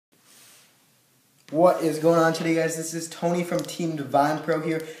What is going on today, guys? This is Tony from Team DivinePro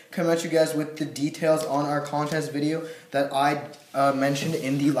here, coming at you guys with the details on our contest video that I mentioned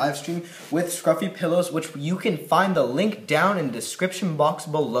in the live stream with Scruffy Pillows, which you can find the link down in the description box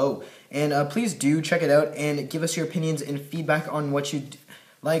below. And please do check it out and give us your opinions and feedback on what you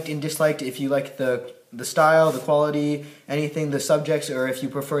liked and disliked, if you like the style, the quality, anything, the subjects, or if you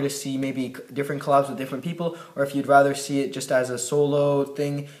prefer to see maybe different collabs with different people, or if you'd rather see it just as a solo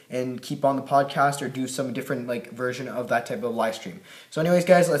thing and keep on the podcast or do some different version of that type of live stream. So anyways,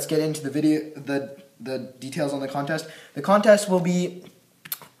 guys, let's get into the video, the details on the contest. The contest will be,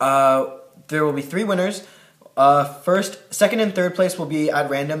 there will be 3 winners. First, second, and third place will be at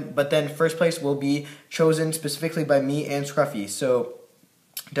random, but then first place will be chosen specifically by me and Scruffy. So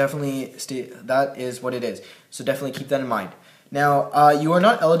definitely that is what it is. So definitely keep that in mind. Now, you are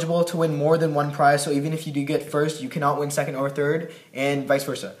not eligible to win more than one prize, so even if you do get first, you cannot win second or third, and vice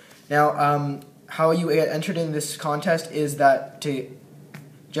versa. Now, how you get entered in this contest is that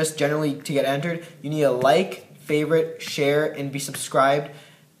just generally to get entered, you need to like, favorite, share, and be subscribed.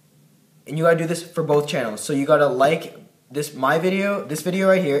 And you gotta do this for both channels. So you gotta like this video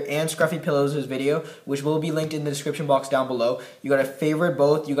right here, and Scruffy Pillows' video, which will be linked in the description box down below. You gotta favorite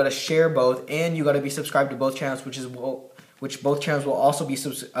both, you gotta share both, and you gotta be subscribed to both channels, which both channels will also be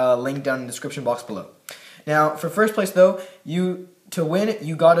linked down in the description box below. Now, for first place though, to win,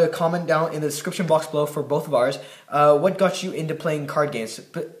 you gotta comment down in the description box below for both of ours what got you into playing card games.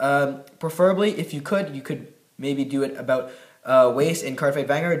 Preferably, if you could maybe do it about waste in Card Fight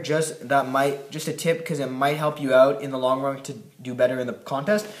Vanguard. Just a tip, because it might help you out in the long run to do better in the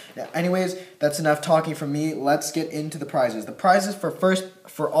contest. Now, anyways, that's enough talking from me. Let's get into the prizes. The prizes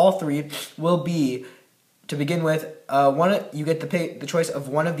for all 3 will be, to begin with, you get the choice of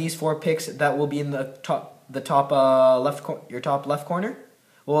one of these 4 picks that will be in your top left corner.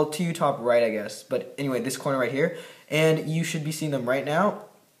 Well, to your top right, I guess. But anyway, this corner right here, and you should be seeing them right now.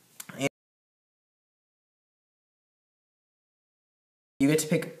 You get to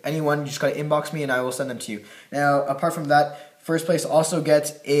pick any one. You just gotta inbox me and I will send them to you. Now, apart from that, first place also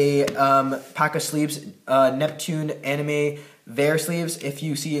gets a pack of sleeves, Neptune anime Bear sleeves, if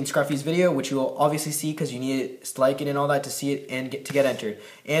you see in Scruffy's video, which you will obviously see because you need to like it and all that to see it and get entered.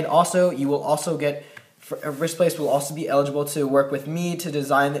 And also, you will also get, first place will also be eligible to work with me to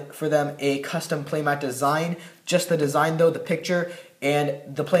design for them a custom playmat design. Just the design though, the picture.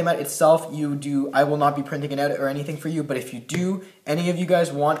 And the playmat itself, I will not be printing it out or anything for you, but if you do, any of you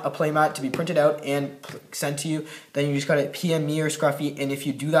guys want a playmat to be printed out and sent to you, then you just gotta PM me or Scruffy, and if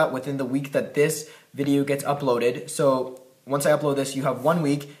you do that within the week that this video gets uploaded, so once I upload this, you have 1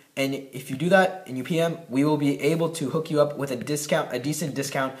 week, and if you do that and you PM, we will be able to hook you up with a decent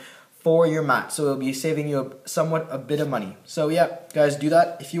discount for your mat, so it'll be saving you a bit of money. So yeah, guys, do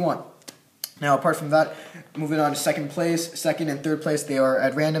that if you want. Now, apart from that, moving on to second place, second and third place, they are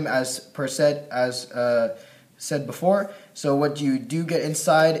at random as said before. So what you do get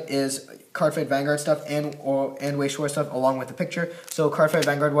inside is Card Fight Vanguard stuff and Way Short stuff along with the picture. So Card Fight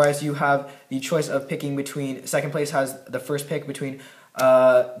Vanguard wise, you have the choice of picking between, second place has the first pick between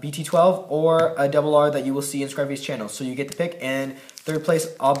BT12 or a double R that you will see in Scruffy's channel. So you get to pick, and third place,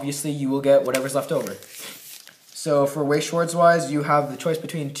 obviously, you will get whatever's left over. So for Way Shorts wise, you have the choice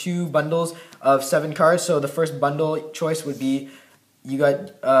between 2 bundles of 7 cards. So the first bundle choice would be, you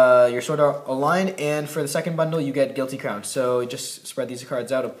got your Sword Art Online, and for the second bundle, you get Guilty Crown. So just spread these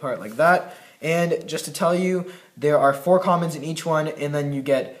cards out apart like that. And just to tell you, there are 4 commons in each one, and then you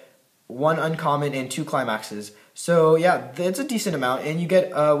get 1 uncommon and 2 climaxes. So yeah, it's a decent amount, and you get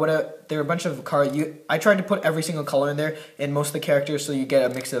there are a bunch of cards. I tried to put every single color in there and most of the characters, so you get a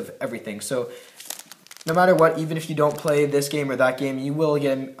mix of everything. So no matter what, even if you don't play this game or that game, you will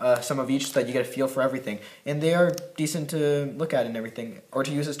get some of each so that you get a feel for everything. And they are decent to look at and everything, or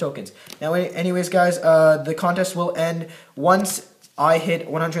to use as tokens. Now, anyways, guys, the contest will end once I hit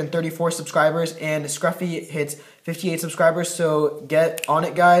 134 subscribers and Scruffy hits 58 subscribers. So get on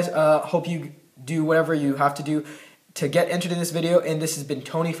it, guys. Hope you do whatever you have to do to get entered in this video. And this has been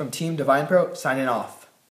Tony from Team DivinePro, signing off.